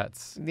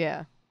cigarettes?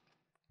 Yeah.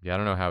 Yeah, I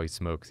don't know how he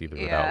smokes either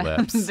without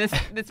lips.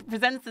 this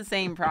presents the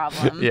same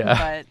problem. Yeah.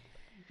 But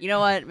you know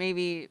what?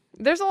 Maybe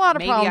There's a lot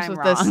of Maybe problems I'm with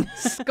wrong.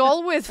 this.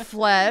 Skull with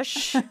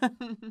flesh.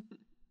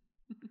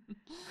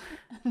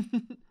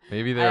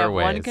 Maybe I there have are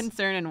ways. one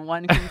concern and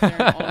one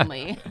concern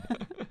only.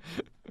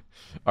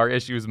 Our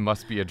issues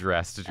must be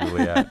addressed,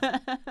 Juliet.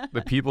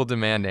 The people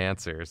demand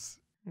answers.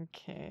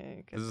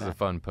 Okay. This is a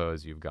fun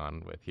pose you've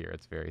gone with here.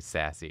 It's very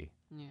sassy.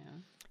 Yeah.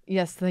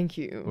 Yes, thank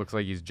you. Looks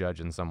like he's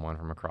judging someone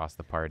from across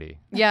the party.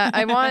 Yeah,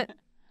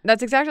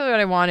 that's exactly what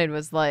I wanted,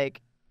 was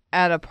like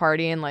at a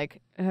party and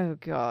like, oh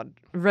God,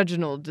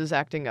 Reginald is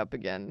acting up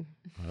again.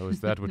 Oh,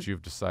 is that what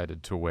you've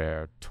decided to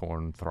wear,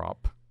 Tornthrop?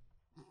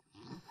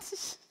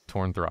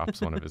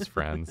 Tornthrop's one of his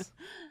friends.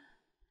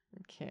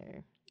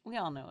 Okay. We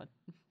all know a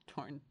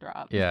torn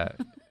drop. Yeah.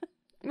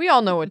 We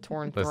all know a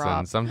torn Listen,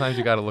 throp. sometimes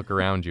you got to look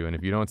around you, and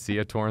if you don't see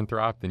a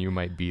Tornthrop, then you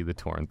might be the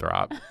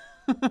Tornthrop.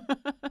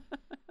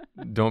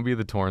 Don't be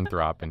the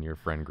Tornthrop in your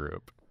friend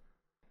group.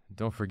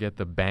 Don't forget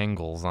the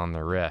bangles on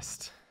the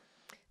wrist.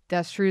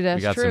 That's true. That's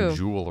we got true. some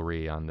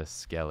jewelry on this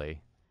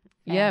skelly.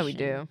 Yeah, we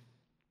Fashion. do.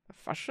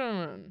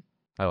 Fashion.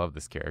 I love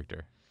this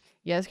character.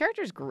 Yeah, this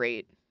character's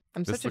great.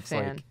 I'm This such a looks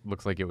fan.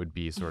 looks like it would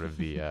be sort of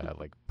the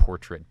like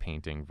portrait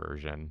painting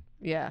version.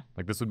 Yeah.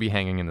 Like this would be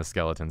hanging in the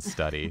skeleton's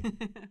study,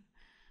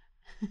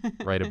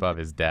 right above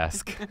his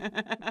desk.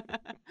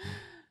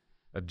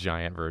 A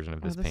giant version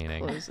of this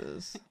painting.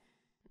 Closes.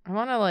 I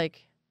want to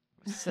like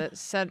set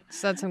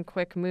some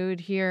quick mood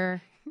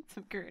here.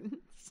 Some curtains.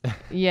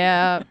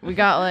 Yeah, we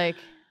got like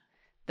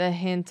the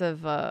hint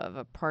of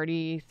a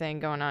party thing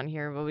going on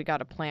here, but we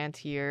got a plant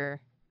here.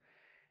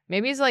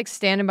 Maybe he's like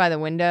standing by the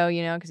window,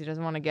 you know, because he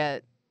doesn't want to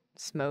get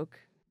smoke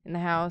in the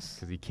house.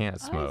 Because he can't Oh,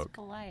 he's smoke.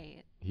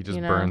 polite. He just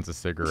You know? burns a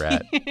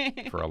cigarette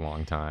for a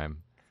long time.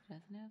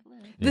 Doesn't have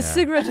lips. The Yeah.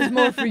 cigarette is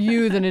more for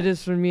you than it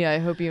is for me. I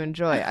hope you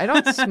enjoy. I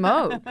don't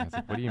smoke. I was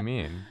like, what do you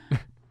mean?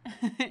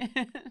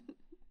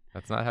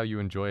 That's not how you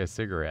enjoy a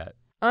cigarette.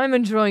 I'm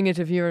enjoying it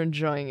if you're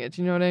enjoying it.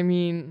 You know what I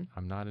mean?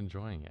 I'm not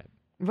enjoying it.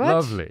 What?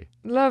 Lovely.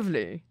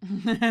 Lovely.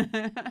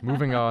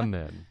 Moving on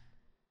then.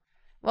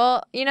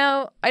 Well, you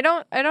know, I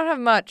don't have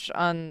much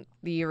on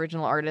the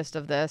original artist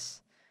of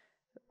this,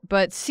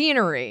 but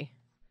scenery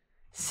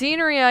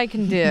I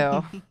can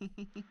do.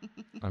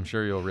 I'm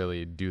sure you'll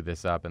really do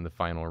this up in the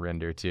final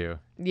render too.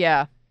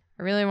 Yeah.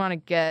 I really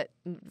want to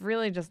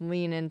really just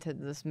lean into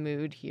this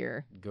mood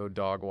here. Go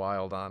dog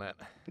wild on it.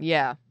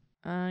 Yeah.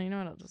 You know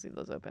what? I'll just leave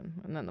those open.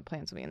 And then the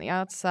plants will be on the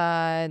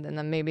outside. And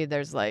then maybe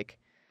there's like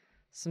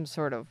some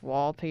sort of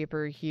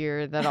wallpaper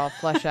here that I'll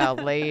flesh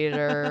out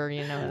later.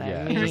 You know what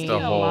Yeah, I mean? just You a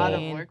need a lot of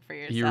whole- work for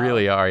yourself. You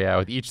really are, yeah.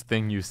 With each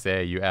thing you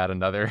say, you add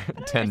another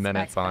 10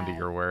 minutes respect onto that.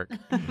 your work.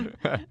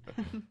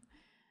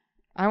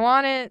 I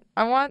want to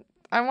do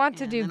and then on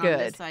this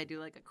good. side, do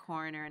like a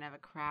corner and have a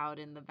crowd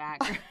in the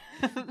background.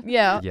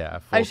 Yeah. Yeah,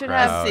 full I should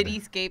have crowd.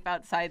 Cityscape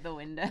outside the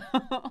window.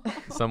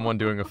 Someone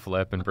doing a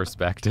flip in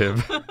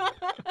perspective.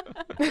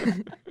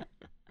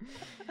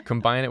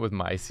 Combine it with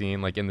my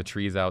scene, like in the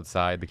trees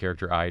outside, the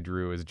character I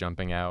drew is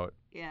jumping out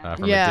Yeah.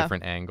 from a Yeah.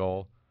 different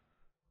angle,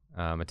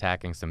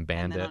 attacking some And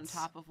then on bandits.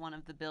 top of one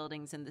of the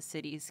buildings in the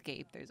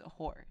cityscape, there's a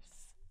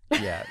horse.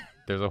 Yeah,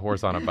 there's a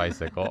horse on a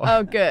bicycle.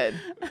 Oh, good.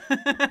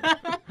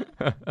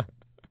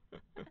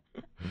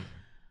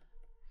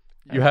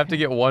 You have to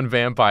get one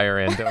vampire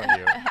in, don't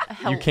you?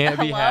 You can't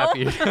be Hello?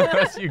 happy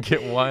unless you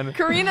get one.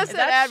 Karina said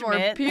that add more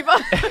Schmidt? people.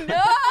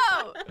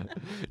 No!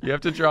 You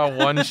have to draw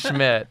one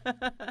Schmidt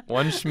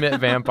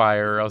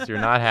vampire, or else you're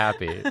not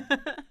happy.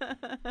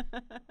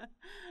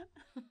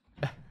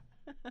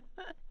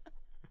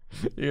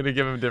 You're gonna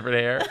give him different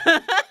hair.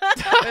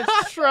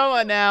 It's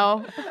Troa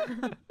now.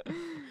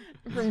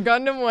 From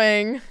Gundam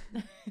Wing.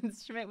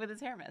 It's Schmidt with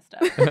his hair messed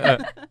up.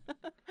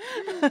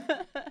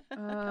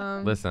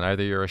 Listen,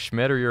 either you're a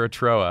Schmidt or you're a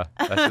Troa.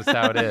 That's just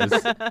how it is.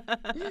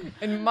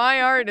 In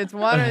my art, it's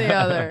one or the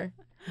other.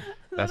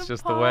 That's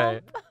just the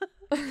way.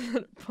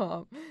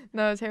 Pump.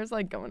 No, his hair's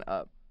like going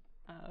up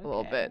a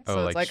little bit. Oh, So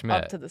like it's like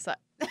Schmidt. up to the side.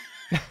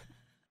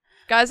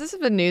 Guys, this has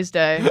been news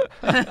day.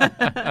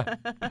 Are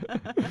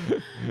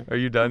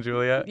you done,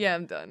 Julia? Yeah,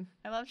 I'm done.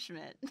 I love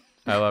Schmidt.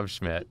 I love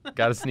Schmidt.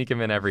 Got to sneak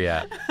him in every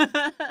app.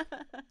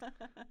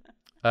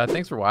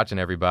 Thanks for watching,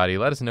 everybody.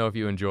 Let us know if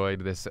you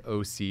enjoyed this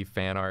OC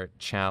fan art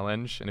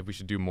challenge and if we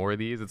should do more of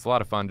these. It's a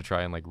lot of fun to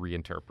try and like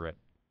reinterpret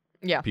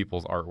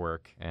people's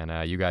artwork.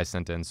 And you guys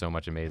sent in so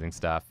much amazing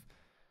stuff.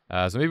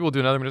 So maybe we'll do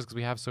another one just because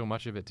we have so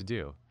much of it to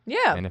do.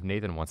 Yeah. And if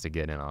Nathan wants to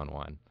get in on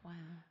one. Wow.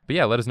 But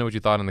yeah, let us know what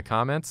you thought in the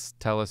comments.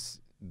 Tell us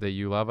that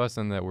you love us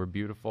and that we're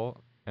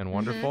beautiful and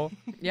wonderful.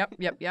 Yep.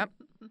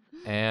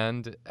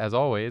 And as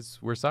always,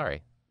 we're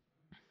sorry.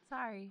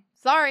 Sorry.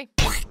 Sorry.